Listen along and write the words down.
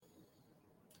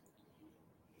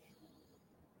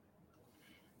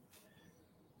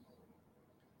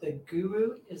The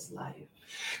Guru is live.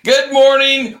 Good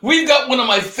morning. We've got one of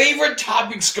my favorite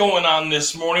topics going on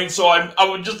this morning, so I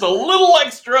was just a little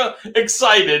extra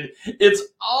excited. It's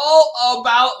all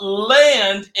about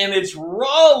land, and it's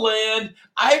raw land.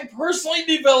 I personally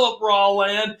develop raw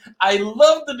land. I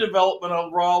love the development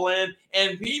of raw land,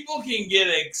 and people can get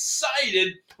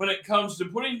excited when it comes to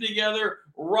putting together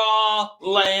raw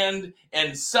land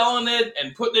and selling it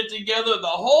and putting it together, the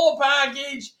whole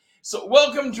package. So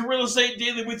welcome to Real Estate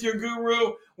Daily with your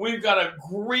guru. We've got a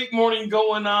great morning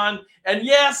going on. And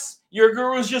yes, your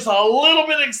guru is just a little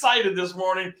bit excited this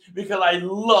morning because I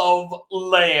love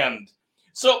land.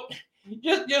 So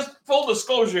just full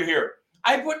disclosure here.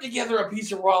 I put together a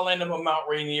piece of raw land on Mount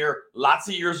Rainier lots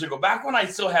of years ago, back when I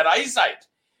still had eyesight,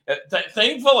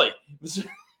 thankfully.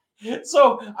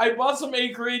 So I bought some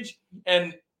acreage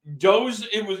and dozed.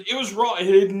 It was raw.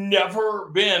 It had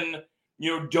never been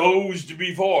dozed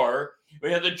before.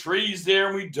 We had the trees there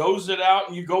and we dozed it out,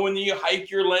 and you go and you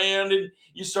hike your land and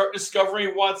you start discovering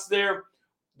what's there.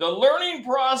 The learning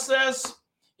process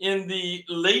in the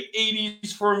late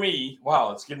 80s for me,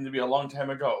 wow, it's getting to be a long time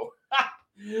ago.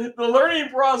 The learning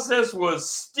process was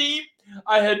steep.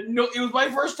 It was my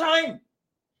first time.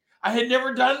 I had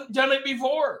never done it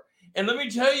before. And let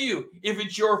me tell you, if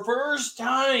it's your first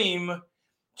time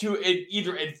to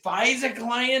either advise a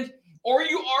client or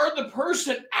you are the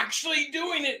person actually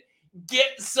doing it,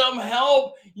 get some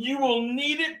help. You will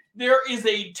need it. There is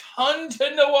a ton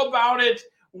to know about it.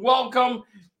 Welcome.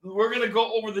 We're going to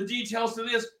go over the details to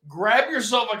this. Grab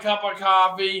yourself a cup of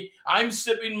coffee. I'm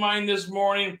sipping mine this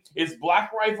morning. It's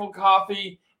Black Rifle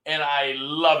coffee, and I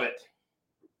love it.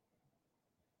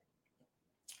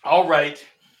 All right.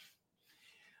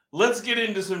 Let's get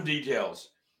into some details.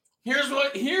 Here's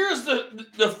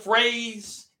the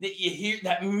phrase that you hear,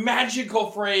 that magical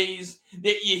phrase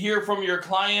that you hear from your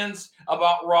clients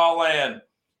about raw land.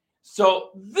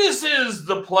 So this is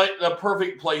the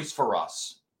perfect place for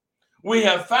us. We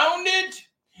have found it.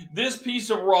 This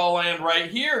piece of raw land right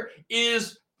here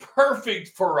is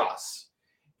perfect for us.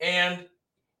 And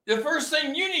the first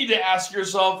thing you need to ask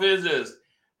yourself is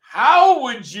how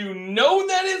would you know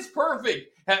that it's perfect?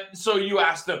 So you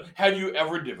ask them, have you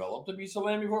ever developed a piece of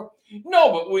land before?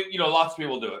 No, but lots of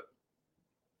people do it.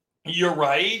 You're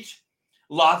right.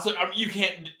 You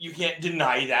can't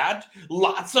deny that.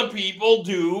 Lots of people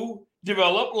do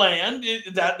develop land.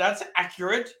 That's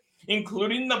accurate,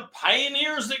 including the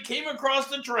pioneers that came across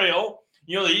the trail.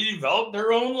 They developed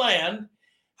their own land.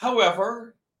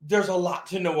 However, there's a lot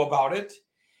to know about it.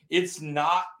 It's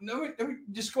not. Let me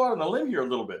just go out on a limb here a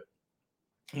little bit.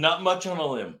 Not much on a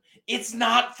limb. It's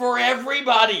not for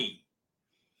everybody.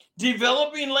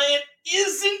 Developing land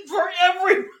isn't for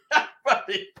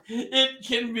everybody. It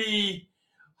can be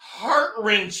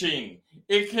heart-wrenching.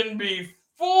 It can be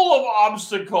full of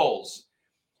obstacles.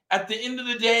 At the end of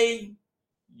the day,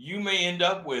 you may end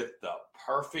up with the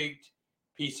perfect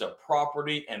piece of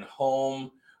property and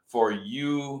home for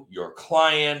you, your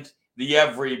client, the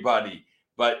everybody.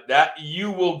 But that you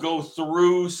will go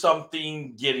through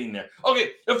something getting there.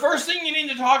 Okay, the first thing you need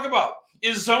to talk about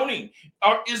is zoning.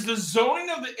 Is the zoning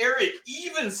of the area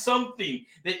even something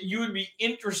that you would be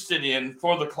interested in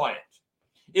for the client?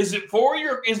 Does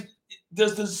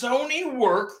the zoning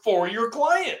work for your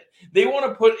client? They want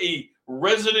to put a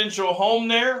residential home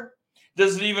there.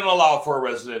 Does it even allow for a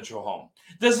residential home?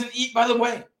 Does it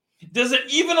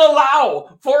even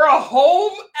allow for a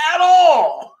home at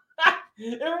all?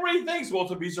 Everybody thinks, well,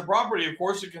 it's a piece of property. Of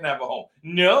course it can have a home.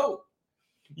 No.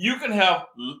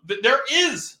 There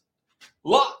is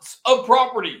lots of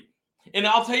property. And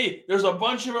I'll tell you, there's a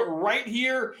bunch of it right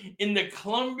here in the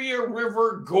Columbia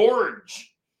River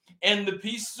Gorge. And the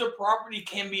pieces of property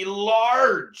can be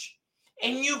large.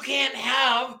 And you can't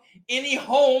have any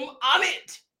home on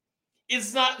it.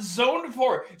 It's not zoned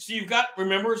for it. So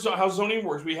remember how zoning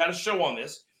works. We had a show on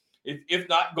this. If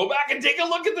not, go back and take a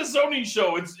look at the zoning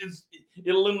show.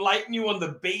 It'll enlighten you on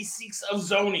the basics of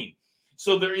zoning.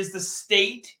 So there is the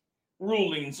state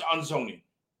rulings on zoning.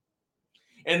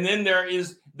 And then there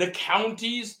is the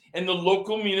counties and the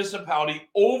local municipality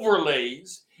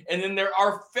overlays. And then there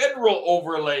are federal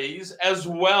overlays as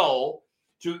well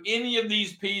to any of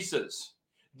these pieces.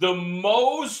 The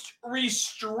most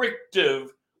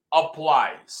restrictive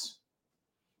applies.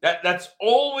 That's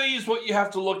always what you have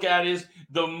to look at, is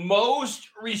the most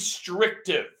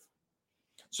restrictive.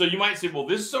 So you might say, well,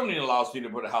 this zoning allows me to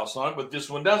put a house on it, but this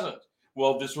one doesn't.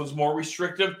 Well, this one's more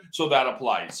restrictive, so that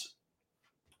applies.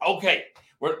 Okay,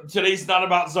 today's not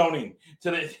about zoning.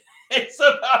 Today it's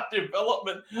about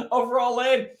development of raw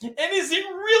land. And is it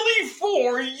really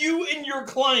for you and your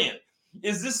client?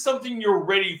 Is this something you're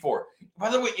ready for? By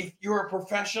the way, if you're a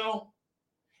professional,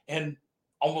 and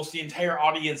almost the entire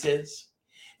audience is,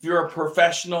 if you're a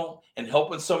professional and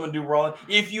helping someone do raw,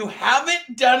 if you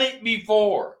haven't done it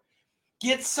before,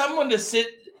 get someone to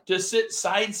sit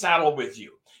side saddle with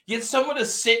you. Get someone to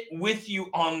sit with you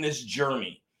on this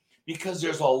journey, because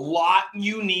there's a lot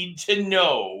you need to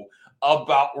know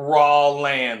about raw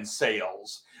land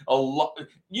sales. A lot.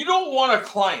 You don't want a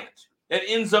client that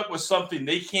ends up with something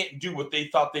they can't do what they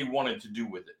thought they wanted to do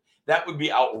with it. That would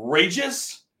be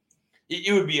outrageous.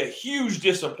 It would be a huge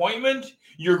disappointment.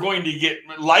 You're going to get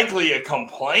likely a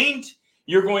complaint.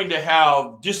 You're going to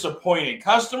have disappointed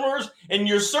customers, and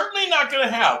you're certainly not going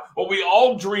to have what we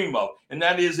all dream of, and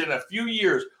that is, in a few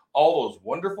years, all those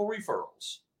wonderful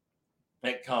referrals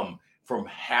that come from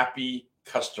happy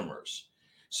customers.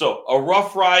 So a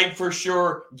rough ride for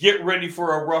sure. Get ready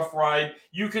for a rough ride.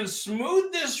 You can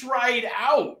smooth this ride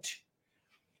out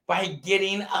by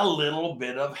getting a little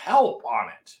bit of help on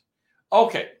it.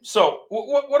 Okay, so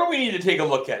what do we need to take a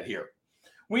look at here?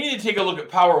 We need to take a look at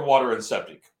power, water, and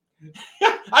septic.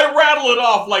 I rattle it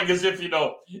off like as if,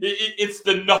 it's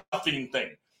the nothing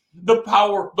thing. The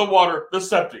power, the water, the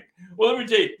septic. Well, let me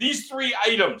tell you, these three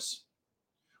items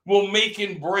will make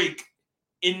and break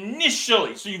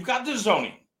initially. So you've got the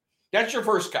zoning. That's your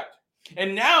first cut.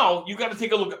 And now you've got to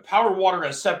take a look at power, water,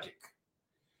 and septic.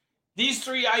 These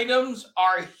three items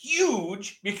are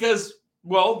huge because,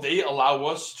 well, they allow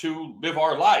us to live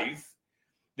our life.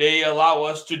 They allow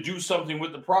us to do something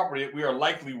with the property that we are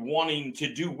likely wanting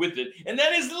to do with it, and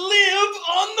that is live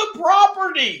on the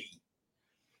property.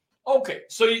 Okay,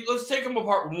 so let's take them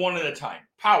apart one at a time.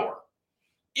 Power.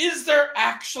 Is there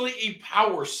actually a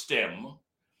power stem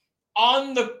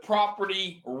on the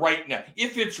property right now?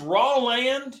 If it's raw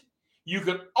land, you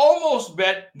could almost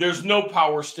bet there's no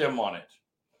power stem on it.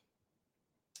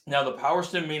 Now, the power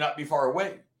stem may not be far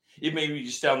away. It may be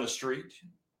just down the street.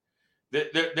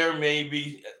 There may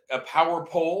be a power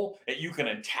pole that you can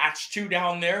attach to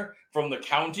down there from the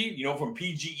county, from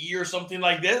PGE or something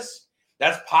like this.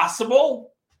 That's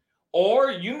possible. Or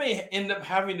you may end up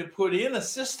having to put in a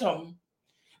system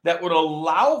that would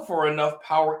allow for enough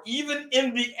power even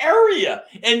in the area.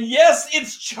 And yes,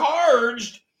 it's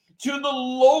charged to the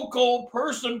local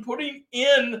person putting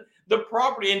in the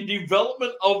property and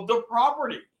development of the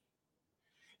property.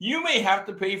 You may have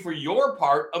to pay for your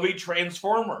part of a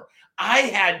transformer. I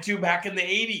had to back in the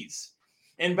 80s.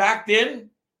 And back then,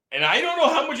 and I don't know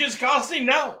how much it's costing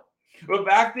now, but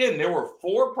back then there were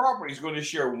 4 properties going to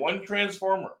share one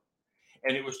transformer.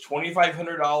 And it was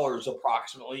 $2,500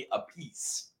 approximately a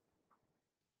piece.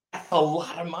 That's a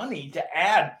lot of money to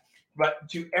add, but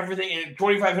to everything, and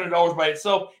 $2,500 by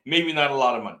itself, maybe not a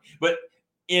lot of money. But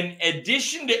in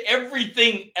addition to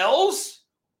everything else,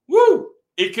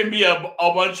 it can be a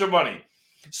bunch of money.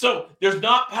 So there's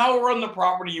not power on the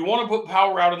property. You want to put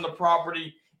power out on the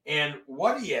property. And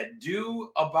what do you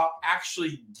do about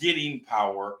actually getting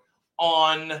power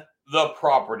on the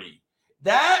property?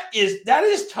 That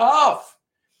is tough,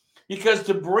 because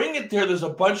to bring it there's a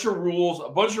bunch of rules, a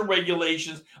bunch of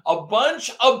regulations, a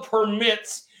bunch of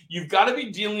permits. You've got to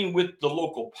be dealing with the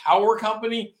local power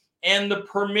company and the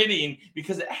permitting,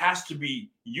 because it has to be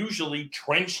usually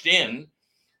trenched in.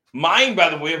 Mine, by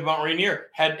the way, of Mount Rainier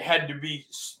had to be,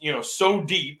 so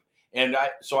deep, and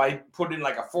I put in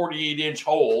like a 48-inch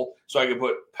hole so I could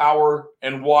put power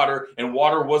and water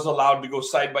was allowed to go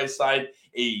side by side.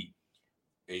 A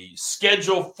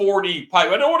Schedule 40 pipe.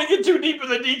 I don't want to get too deep in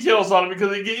the details on it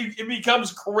because it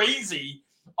becomes crazy.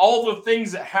 All the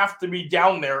things that have to be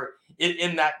down there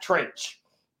in that trench,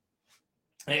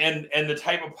 and the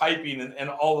type of piping and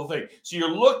all the things. So you're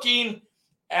looking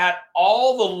at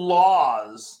all the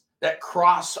laws that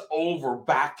cross over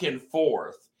back and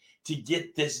forth to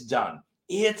get this done.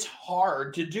 It's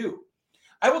hard to do.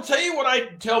 I will tell you what I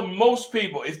tell most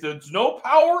people. If there's no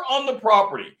power on the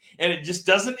property and it just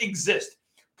doesn't exist,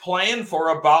 plan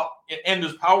for and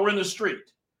there's power in the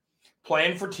street,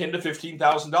 plan for $10,000 to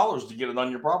 $15,000 to get it on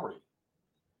your property.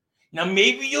 Now,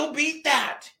 maybe you'll beat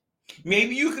that.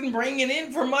 Maybe you can bring it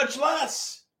in for much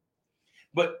less.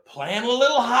 But plan a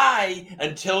little high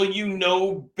until you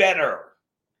know better.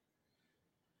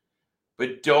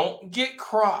 But don't get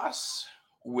cross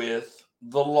with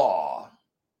the law.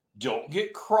 Don't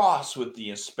get cross with the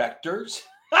inspectors.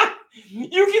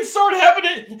 You can start having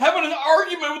an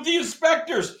argument with the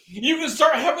inspectors. You can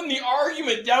start having the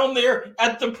argument down there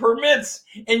at the permits.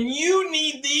 And you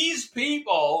need these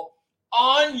people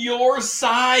on your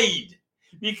side,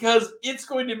 because it's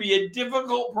going to be a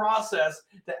difficult process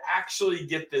to actually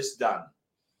get this done.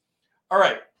 All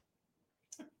right.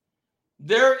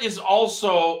 There is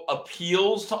also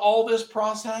appeals to all this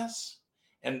process.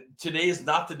 And today is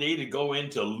not the day to go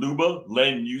into LUBA,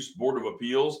 Land Use Board of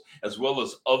Appeals, as well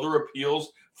as other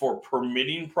appeals for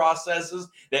permitting processes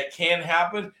that can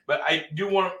happen. But I do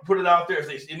want to put it out there. If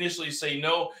they initially say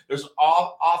no, there's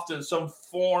often some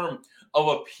form of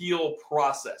appeal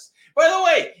process. By the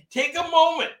way, take a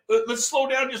moment. Let's slow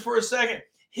down just for a second.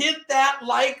 Hit that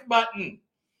like button.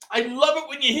 I love it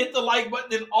when you hit the like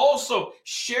button, and also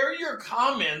share your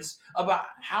comments about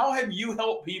how have you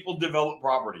helped people develop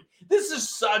property. This is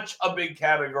such a big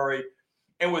category.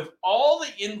 And with all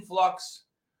the influx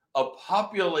of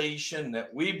population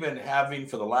that we've been having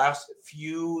for the last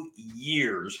few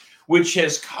years, which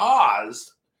has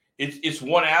caused, it's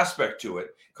one aspect to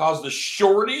it, caused the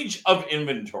shortage of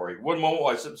inventory. One moment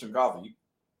while I sip some coffee.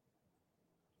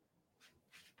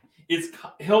 It's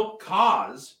helped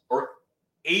cause, or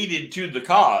aided to the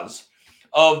cause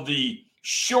of the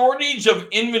shortage of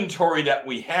inventory that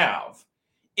we have.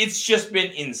 It's just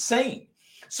been insane.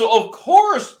 So of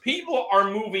course people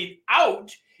are moving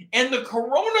out, and the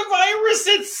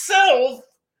coronavirus itself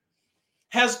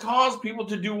has caused people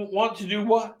to want to do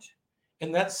what?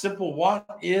 And that simple what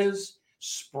is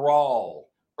sprawl,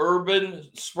 urban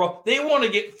sprawl. They want to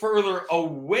get further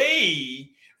away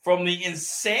from the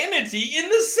insanity in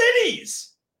the cities,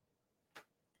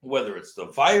 whether it's the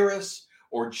virus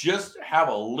or just have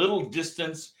a little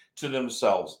distance to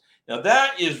themselves. Now,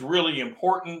 that is really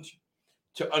important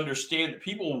to understand.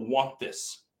 People want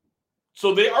this.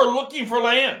 So they are looking for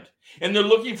land, and they're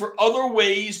looking for other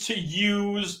ways to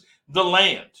use the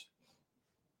land.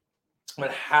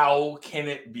 But how can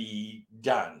it be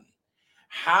done?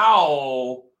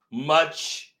 How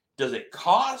much does it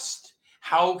cost?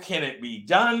 How can it be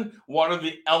done? What are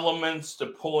the elements to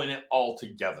pulling it all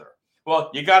together?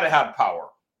 Well, you got to have power.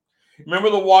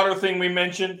 Remember the water thing we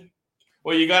mentioned?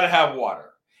 Well, you got to have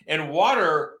water. And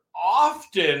water,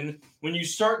 often when you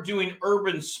start doing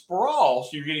urban sprawl,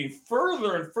 so you're getting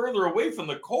further and further away from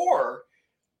the core,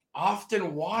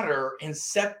 often water and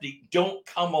septic don't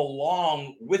come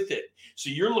along with it.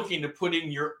 So you're looking to put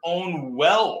in your own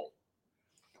well.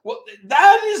 Well,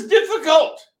 that is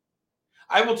difficult.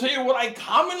 I will tell you what I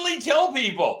commonly tell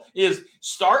people is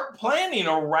start planning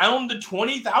around the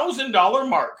 $20,000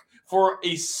 mark for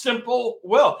a simple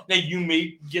well. Now, you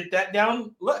may get that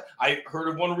down. I heard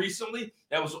of one recently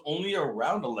that was only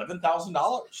around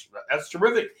 $11,000. That's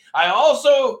terrific. I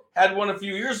also had one a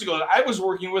few years ago that I was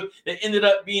working with that ended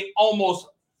up being almost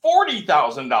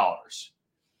 $40,000.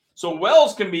 So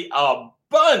wells can be a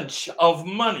bunch of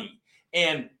money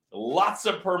and lots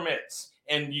of permits.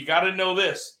 And you got to know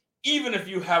this. Even if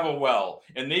you have a well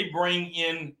and they bring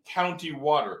in county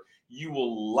water, you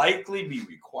will likely be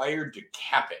required to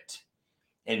cap it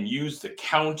and use the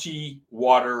county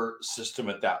water system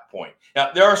at that point.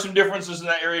 Now, there are some differences in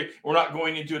that area. We're not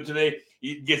going into it today.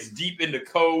 It gets deep into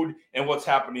code and what's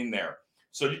happening there.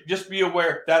 So just be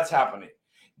aware that's happening.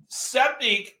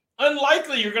 Septic,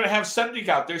 unlikely you're going to have septic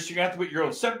out there, so you're going to have to put your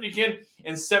own septic in,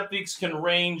 and septics can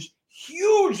range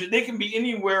huge. They can be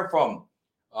anywhere from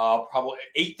probably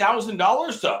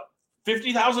 $8,000 to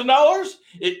 $50,000.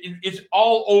 It's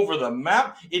all over the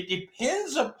map. It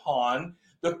depends upon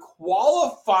the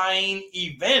qualifying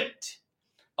event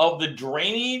of the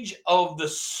drainage of the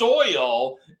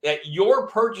soil that you're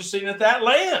purchasing at that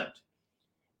land.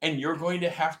 And you're going to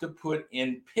have to put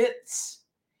in pits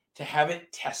to have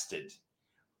it tested.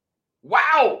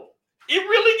 Wow, it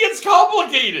really gets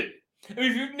complicated. I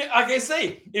mean, like I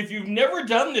say, if you've never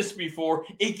done this before,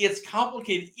 it gets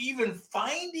complicated. Even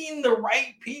finding the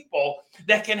right people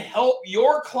that can help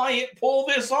your client pull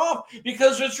this off.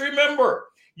 Because just remember,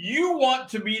 you want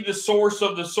to be the source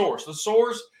of the source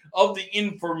of the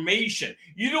information.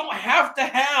 You don't have to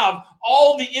have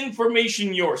all the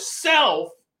information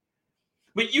yourself,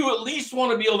 but you at least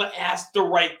want to be able to ask the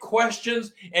right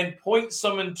questions and point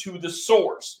someone to the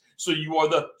source. So you are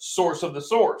the source of the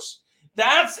source.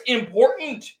 That's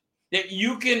important, that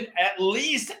you can at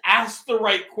least ask the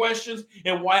right questions,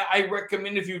 and why I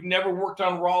recommend, if you've never worked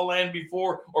on raw land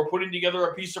before or putting together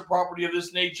a piece of property of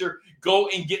this nature, go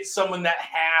and get someone that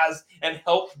has and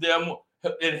help them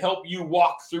and help you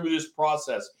walk through this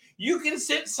process. You can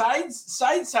sit side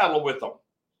saddle with them.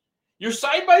 You're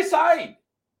side by side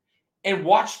and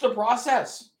watch the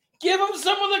process. Give them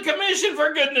some of the commission,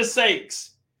 for goodness sakes.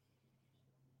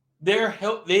 They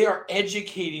are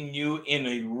educating you in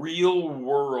a real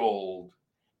world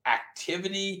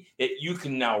activity that you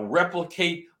can now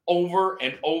replicate over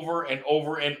and over and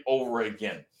over and over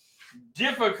again.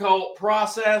 Difficult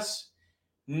process,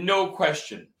 no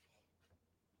question.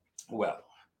 Well,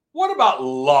 what about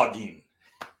logging?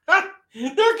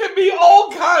 There can be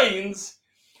all kinds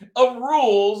of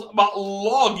rules about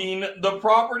logging the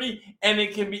property, and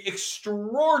it can be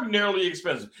extraordinarily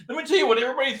expensive. Let me tell you what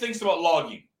everybody thinks about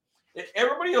logging.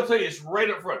 Everybody will tell you it's right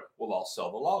up front. Well, I'll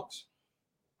sell the logs.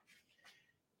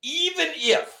 Even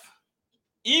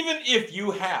if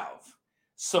you have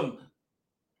some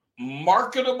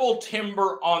marketable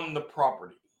timber on the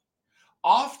property,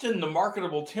 often the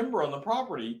marketable timber on the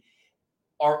property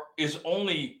is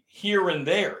only here and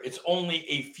there. It's only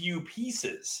a few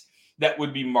pieces that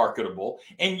would be marketable,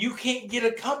 and you can't get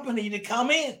a company to come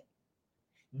in.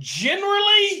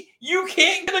 Generally, you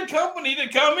can't get a company to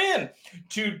come in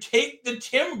to take the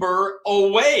timber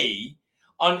away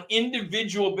on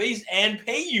individual basis and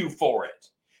pay you for it.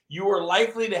 You are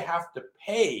likely to have to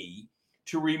pay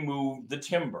to remove the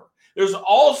timber. There's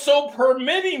also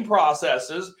permitting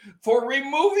processes for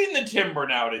removing the timber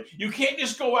nowadays. You can't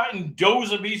just go out and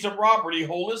doze a piece of property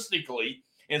holistically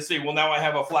and say, well, now I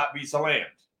have a flat piece of land.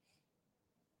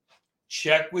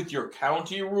 Check with your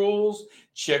county rules,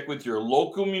 check with your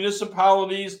local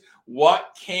municipalities.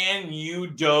 What can you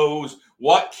doze?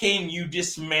 What can you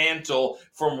dismantle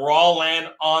from raw land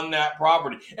on that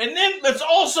property? And then let's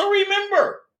also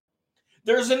remember,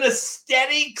 there's an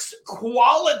aesthetics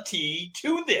quality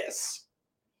to this.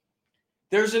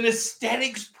 There's an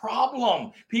aesthetics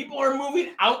problem. People are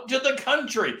moving out to the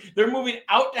country. They're moving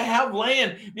out to have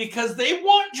land because they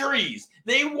want trees.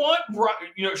 They want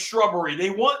shrubbery. They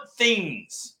want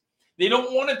things. They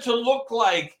don't want it to look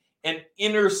like an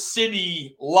inner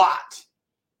city lot.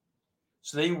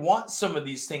 So they want some of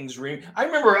these things. I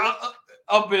remember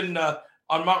up in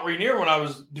on Mount Rainier when I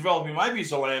was developing my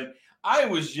piece of land, I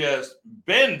was just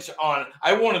bent on,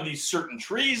 I wanted these certain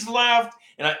trees left,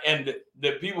 and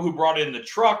the people who brought in the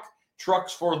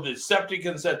trucks for the septic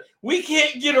and said, we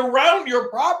can't get around your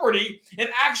property and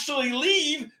actually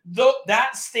leave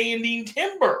that standing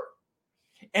timber.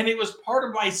 And it was part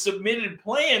of my submitted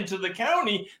plan to the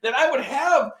county that I would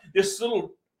have this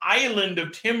little island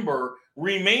of timber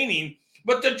remaining,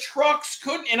 but the trucks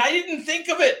couldn't, and I didn't think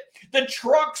of it. The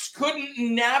trucks couldn't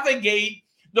navigate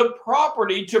the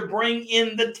property to bring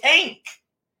in the tank.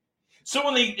 So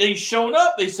when they showed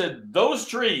up, they said, those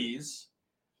trees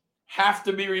have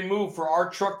to be removed for our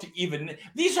truck to even,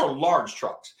 these are large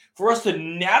trucks. For us to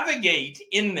navigate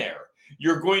in there,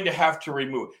 you're going to have to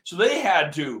remove. So they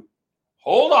had to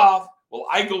hold off while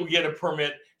I go get a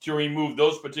permit to remove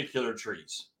those particular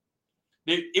trees.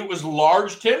 It was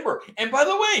large timber. And by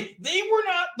the way, they were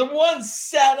not the ones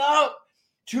set up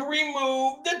to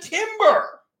remove the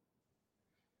timber.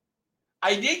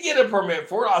 I did get a permit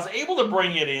for it. I was able to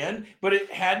bring it in, but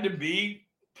it had to be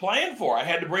planned for. I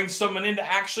had to bring someone in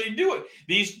to actually do it.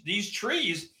 These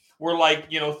trees were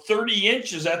like, 30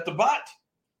 inches at the butt,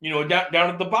 down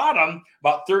at the bottom,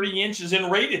 about 30 inches in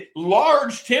radius,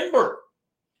 large timber.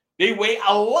 They weigh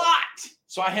a lot.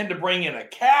 So I had to bring in a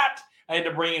cat. I had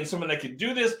to bring in someone that could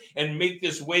do this and make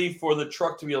this way for the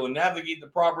truck to be able to navigate the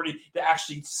property to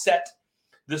actually set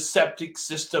the septic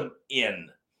system in.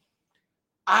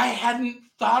 I hadn't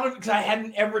thought of it because I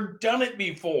hadn't ever done it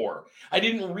before. I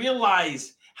didn't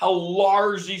realize how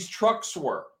large these trucks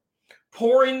were.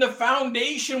 Pouring the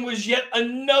foundation was yet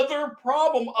another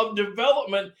problem of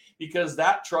development because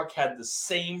that truck had the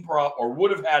same problem, or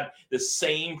would have had the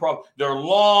same problem. They're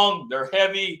long, they're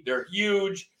heavy, they're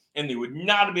huge, and they would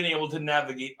not have been able to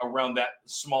navigate around that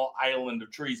small island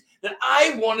of trees that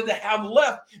I wanted to have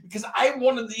left because I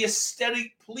wanted the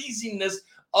aesthetic pleasingness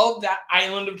of that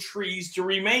island of trees to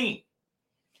remain.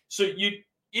 So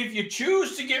if you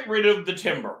choose to get rid of the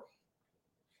timber,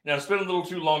 now it's been a little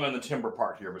too long on the timber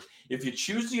part here, but if you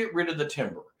choose to get rid of the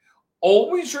timber,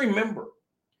 always remember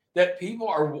that people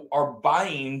are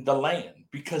buying the land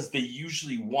because they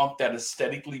usually want that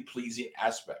aesthetically pleasing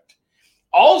aspect.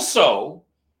 Also,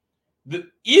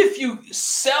 if you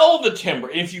sell the timber,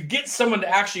 if you get someone to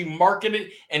actually market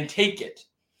it and take it,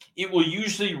 it will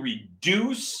usually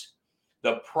reduce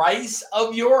the price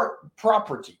of your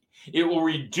property. It will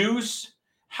reduce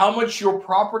how much your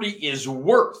property is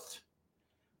worth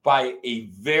by a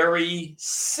very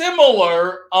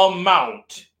similar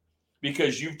amount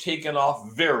because you've taken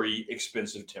off very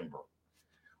expensive timber.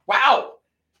 Wow.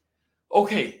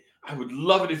 Okay, I would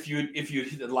love it if you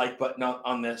hit the like button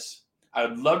on this. I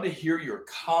would love to hear your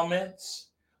comments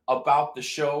about the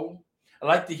show. I'd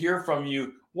like to hear from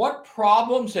you. What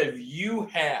problems have you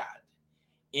had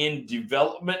in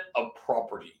development of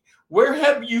property? Where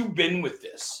have you been with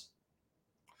this?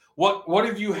 What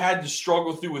have you had to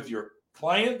struggle through with your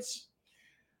clients?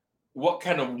 What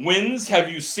kind of wins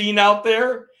have you seen out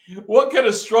there? What kind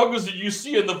of struggles did you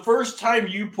see in the first time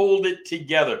you pulled it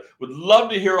together? Would love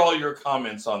to hear all your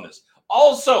comments on this.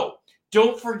 Also,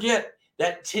 don't forget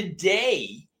that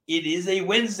today, it is a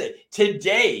Wednesday.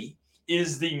 Today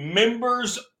is the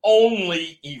members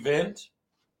only event.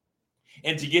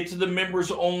 And to get to the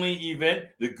members only event,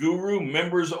 the Guru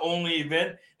members only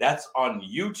event, that's on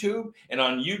YouTube. And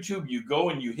on YouTube, you go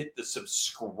and you hit the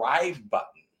subscribe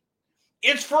button.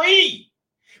 It's free.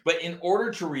 But in order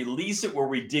to release it, where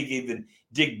we dig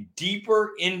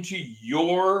deeper into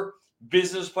your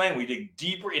business plan, we dig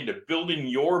deeper into building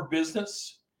your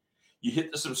business, you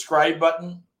hit the subscribe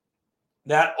button.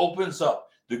 That opens up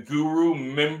the Guru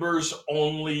members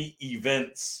only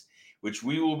events, which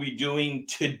we will be doing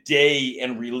today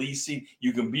and releasing.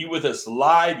 You can be with us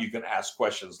live. You can ask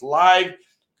questions live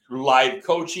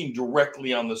coaching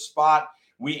directly on the spot.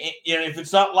 And if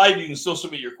it's not live, you can still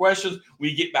submit your questions.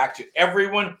 We get back to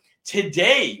everyone.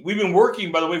 Today, we've been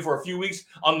working, by the way, for a few weeks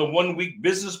on the 1-week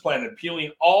business plan and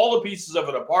peeling all the pieces of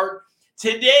it apart.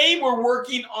 Today, we're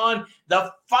working on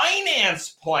the finance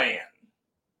plan.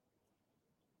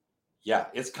 Yeah,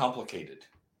 it's complicated.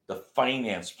 The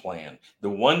finance plan, the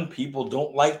one people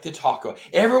don't like to talk about.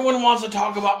 Everyone wants to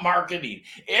talk about marketing.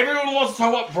 Everyone wants to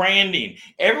talk about branding.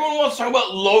 Everyone wants to talk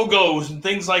about logos and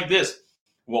things like this.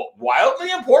 Well,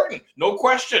 wildly important, no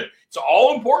question. It's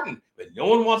all important, but no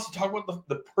one wants to talk about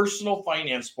the personal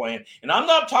finance plan. And I'm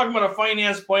not talking about a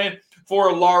finance plan for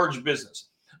a large business.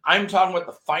 I'm talking about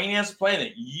the finance plan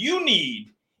that you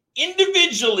need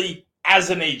individually as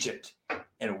an agent,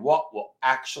 and what will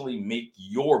actually make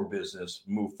your business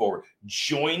move forward.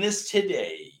 Join us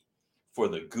today for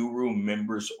the Guru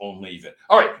members only event.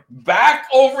 All right, back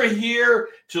over here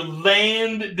to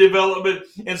land development.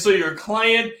 And so your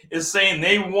client is saying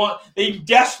they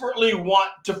desperately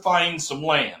want to find some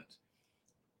land.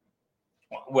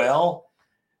 Well,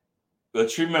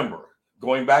 let's remember,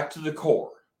 going back to the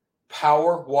core,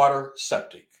 power, water,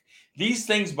 septic. These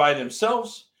things by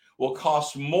themselves will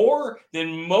cost more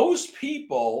than most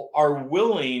people are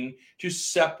willing to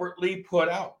separately put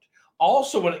out.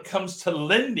 Also, when it comes to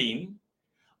lending,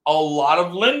 a lot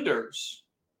of lenders,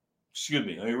 let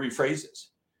me rephrase this.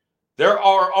 There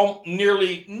are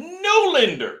nearly no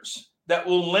lenders that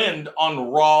will lend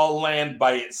on raw land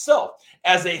by itself.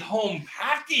 As a home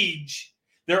package,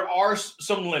 there are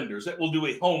some lenders that will do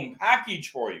a home package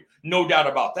for you. No doubt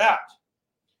about that.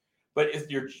 But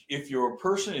if your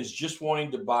person is just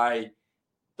wanting to buy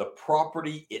the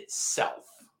property itself,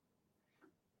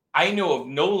 I know of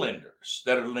no lenders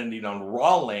that are lending on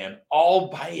raw land all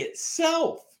by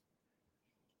itself.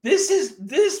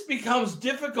 This becomes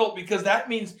difficult because that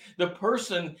means the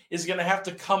person is going to have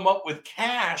to come up with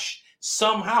cash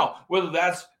somehow, whether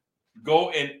that's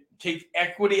go and take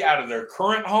equity out of their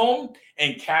current home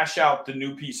and cash out the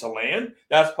new piece of land.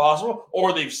 That's possible.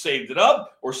 Or they've saved it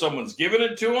up, or someone's given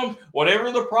it to them.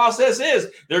 Whatever the process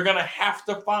is, they're going to have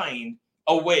to find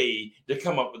a way to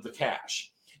come up with the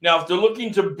cash. Now, if they're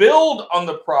looking to build on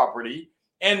the property,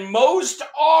 and most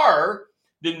are,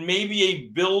 then maybe a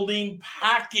building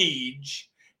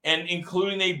package and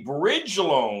including a bridge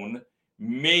loan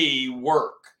may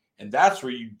work. And that's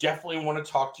where you definitely want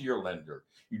to talk to your lender.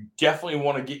 You definitely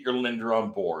want to get your lender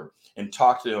on board and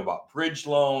talk to them about bridge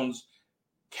loans,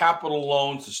 capital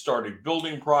loans to start a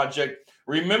building project.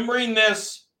 Remembering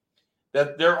this,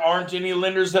 that there aren't any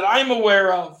lenders that I'm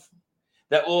aware of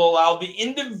that will allow the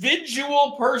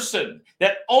individual person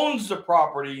that owns the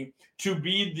property to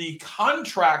be the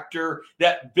contractor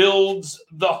that builds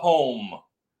the home.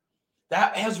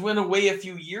 That has went away a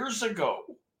few years ago,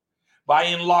 by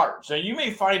and large. Now, you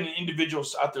may find an individual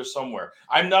out there somewhere.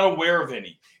 I'm not aware of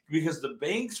any, because the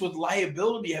banks with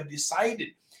liability have decided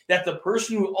that the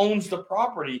person who owns the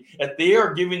property that they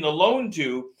are giving the loan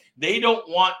to, they don't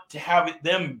want to have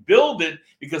them build it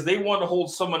because they want to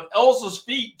hold someone else's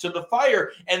feet to the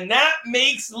fire. And that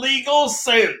makes legal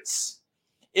sense.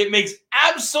 It makes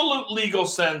absolute legal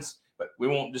sense, but we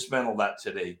won't dismantle that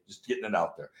today. Just getting it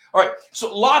out there. All right,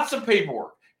 so lots of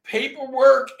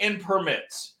paperwork and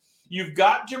permits. You've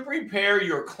got to prepare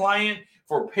your client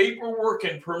for paperwork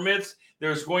and permits.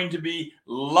 There's going to be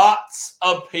lots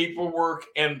of paperwork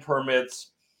and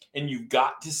permits, and you've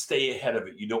got to stay ahead of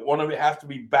it. You don't want to have to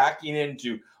be backing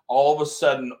into all of a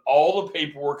sudden all the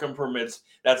paperwork and permits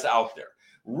that's out there.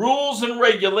 Rules and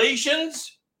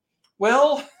regulations,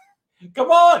 well,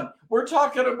 come on. We're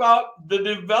talking about the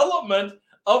development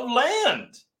of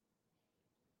land.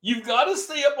 You've got to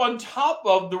stay up on top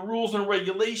of the rules and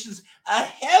regulations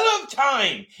ahead of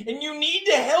time. And you need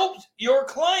to help your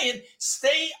client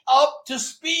stay up to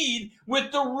speed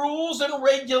with the rules and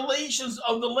regulations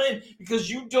of the land, because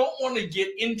you don't want to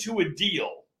get into a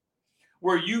deal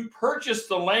where you purchase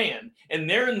the land and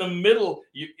they're in the middle,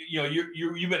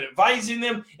 you've been advising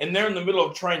them and they're in the middle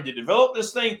of trying to develop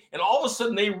this thing, and all of a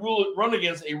sudden they run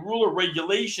against a rule or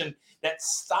regulation that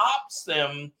stops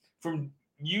them from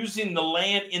using the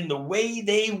land in the way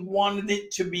they wanted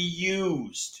it to be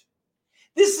used.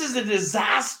 This is a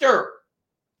disaster.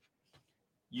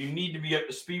 You need to be up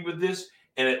to speed with this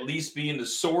and at least be in the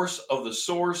source of the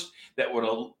source that would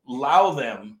allow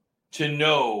them to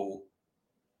know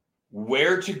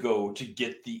where to go to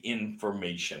get the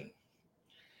information.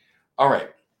 All right.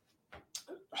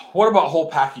 What about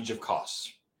whole package of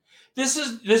costs? This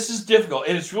is difficult,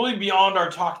 and it's really beyond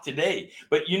our talk today,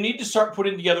 but you need to start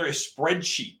putting together a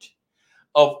spreadsheet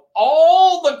of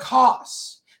all the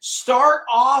costs. Start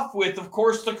off with, of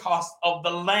course, the cost of the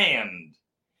land.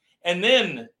 And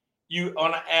then you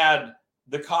want to add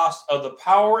the cost of the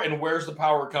power, and where's the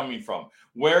power coming from?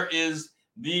 Where is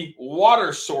the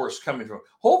water source coming from?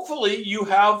 Hopefully you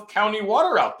have county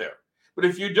water out there. But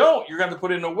if you don't, you're going to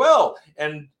put in a well.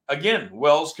 And again,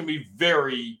 wells can be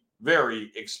very,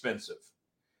 very expensive.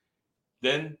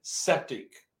 Then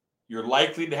septic. You're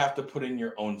likely to have to put in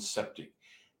your own septic.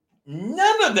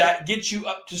 None of that gets you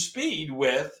up to speed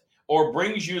with or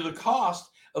brings you the cost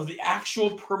of the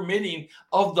actual permitting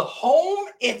of the home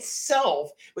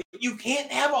itself. But you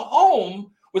can't have a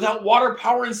home without water,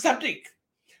 power, and septic.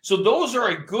 So those are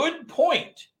a good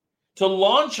point to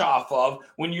launch off of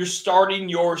when you're starting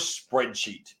your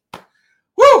spreadsheet.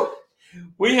 Woo!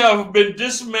 We have been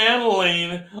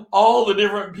dismantling all the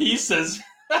different pieces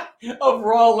of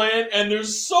raw land, and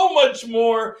there's so much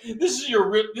more. This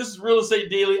is Real Estate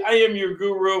Daily. I am your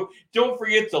guru. Don't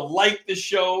forget to like the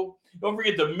show. Don't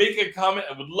forget to make a comment.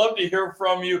 I would love to hear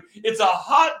from you. It's a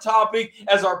hot topic.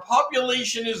 As our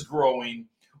population is growing,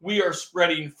 we are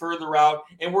spreading further out,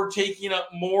 and we're taking up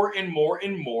more and more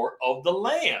and more of the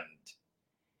land.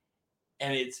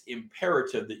 And it's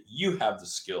imperative that you have the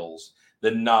skills,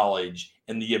 the knowledge,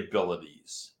 and the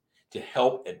abilities to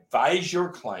help advise your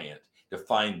client to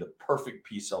find the perfect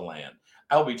piece of land.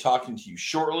 I'll be talking to you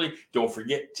shortly. Don't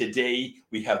forget, today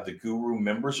we have the Guru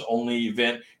Members Only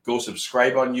event. Go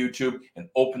subscribe on YouTube and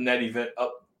open that event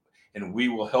up, and we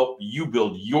will help you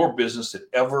build your business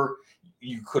that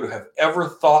you could have ever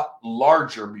thought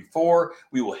larger before.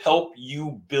 We will help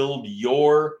you build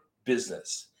your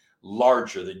business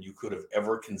larger than you could have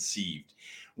ever conceived.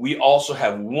 We also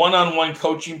have one-on-one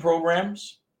coaching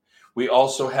programs. We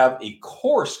also have a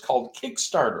course called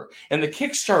Kickstarter, and the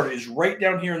Kickstarter is right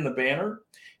down here in the banner.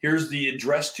 Here's the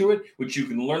address to it, which you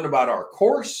can learn about our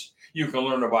course. You can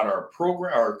learn about our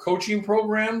program, our coaching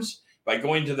programs by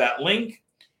going to that link.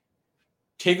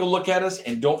 Take a look at us,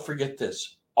 and don't forget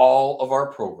this. All of our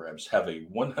programs have a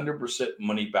 100%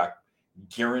 money-back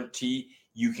guarantee.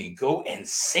 You can go and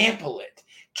sample it,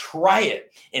 try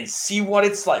it, and see what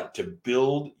it's like to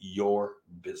build your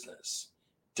business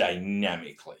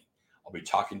dynamically. I'll be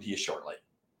talking to you shortly.